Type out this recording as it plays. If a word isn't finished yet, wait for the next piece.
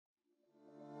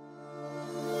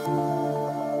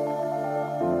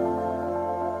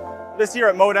This year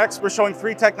at MODEX, we're showing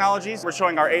 3 technologies. We're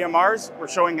showing our AMRs, we're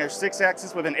showing a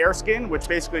 6-axis with an AIRSKIN, which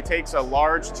basically takes a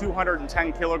large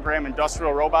 210 kilogram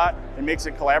industrial robot and makes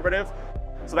it collaborative.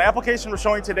 So the application we're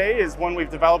showing today is one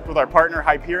we've developed with our partner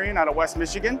Hyperion out of West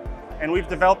Michigan. And we've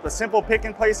developed a simple pick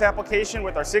and place application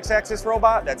with our 6-axis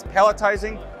robot that's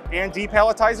palletizing and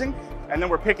depalletizing. And then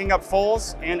we're picking up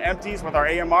fulls and empties with our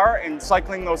AMR and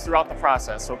cycling those throughout the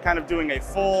process. So kind of doing a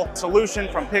full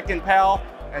solution from pick and pal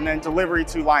and then delivery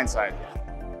to line side.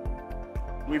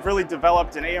 We've really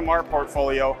developed an AMR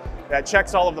portfolio that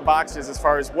checks all of the boxes as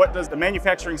far as what does the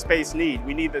manufacturing space need.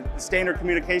 We need the standard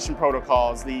communication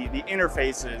protocols, the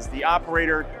interfaces, the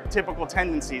operator typical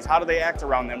tendencies, how do they act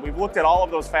around them. We've looked at all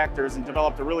of those factors and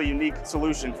developed a really unique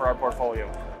solution for our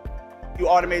portfolio. You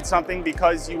automate something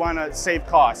because you want to save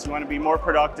costs, you want to be more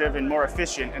productive and more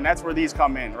efficient, and that's where these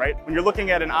come in, right? When you're looking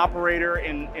at an operator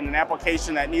in an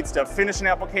application that needs to finish an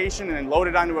application and then load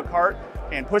it onto a cart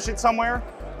and push it somewhere,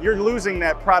 you're losing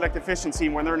that product efficiency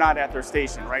when they're not at their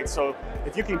station, right? So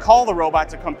if you can call the robot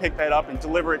to come pick that up and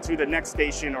deliver it to the next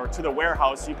station or to the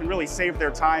warehouse, you can really save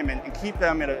their time and keep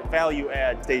them at a value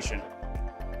add station.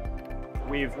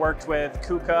 We've worked with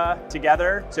KUKA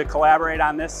together to collaborate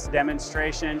on this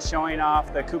demonstration, showing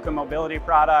off the KUKA mobility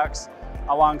products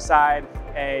alongside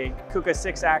a KUKA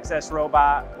 6-axis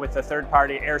robot with a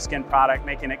third-party AIRSKIN product,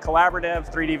 making it collaborative,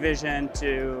 3D vision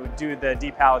to do the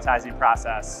depalletizing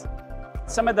process.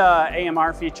 Some of the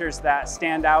AMR features that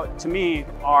stand out to me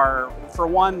are, for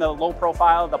one, the low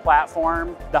profile of the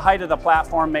platform. The height of the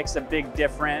platform makes a big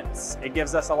difference. It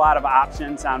gives us a lot of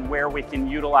options on where we can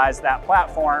utilize that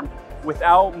platform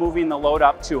without moving the load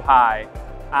up too high.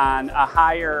 On a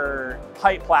higher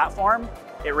height platform,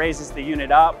 it raises the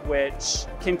unit up, which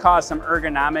can cause some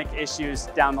ergonomic issues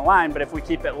down the line, but if we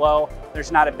keep it low,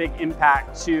 there's not a big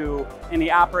impact to any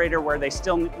operator where they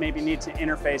still maybe need to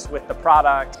interface with the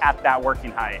product at that working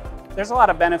height. There's a lot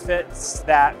of benefits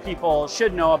that people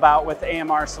should know about with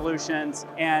AMR solutions,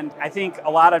 and I think a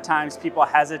lot of times people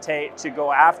hesitate to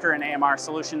go after an AMR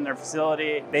solution in their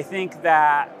facility. They think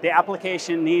that the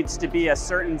application needs to be a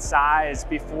certain size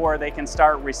before they can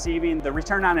start receiving the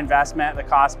return on investment, the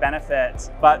cost benefits.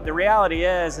 But the reality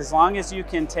is, as long as you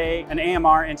can take an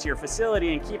AMR into your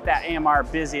facility and keep that AMR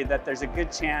busy, that there's a good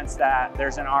chance that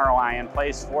there's an ROI in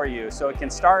place for you. So it can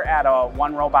start at a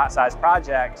 1 robot size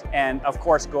project and of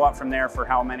course go up from there for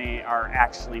how many are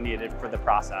actually needed for the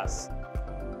process.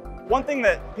 One thing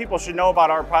that people should know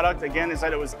about our product, again, is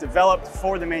that it was developed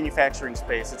for the manufacturing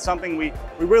space. It's something we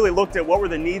really looked at what were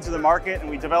the needs of the market, and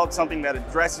we developed something that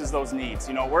addresses those needs.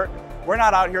 You know, we're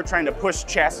not out here trying to push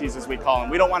chassis, as we call them.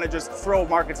 We don't want to just throw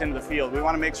markets into the field. We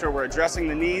want to make sure we're addressing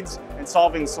the needs and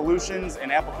solving solutions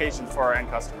and applications for our end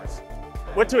customers.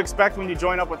 What to expect when you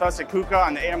join up with us at KUKA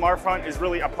on the AMR front is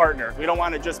really a partner. We don't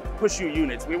want to just push you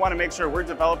units. We want to make sure we're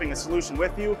developing a solution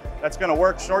with you that's going to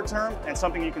work short term and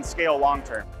something you can scale long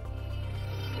term.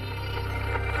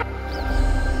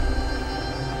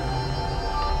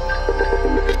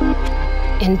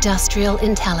 Industrial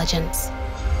intelligence.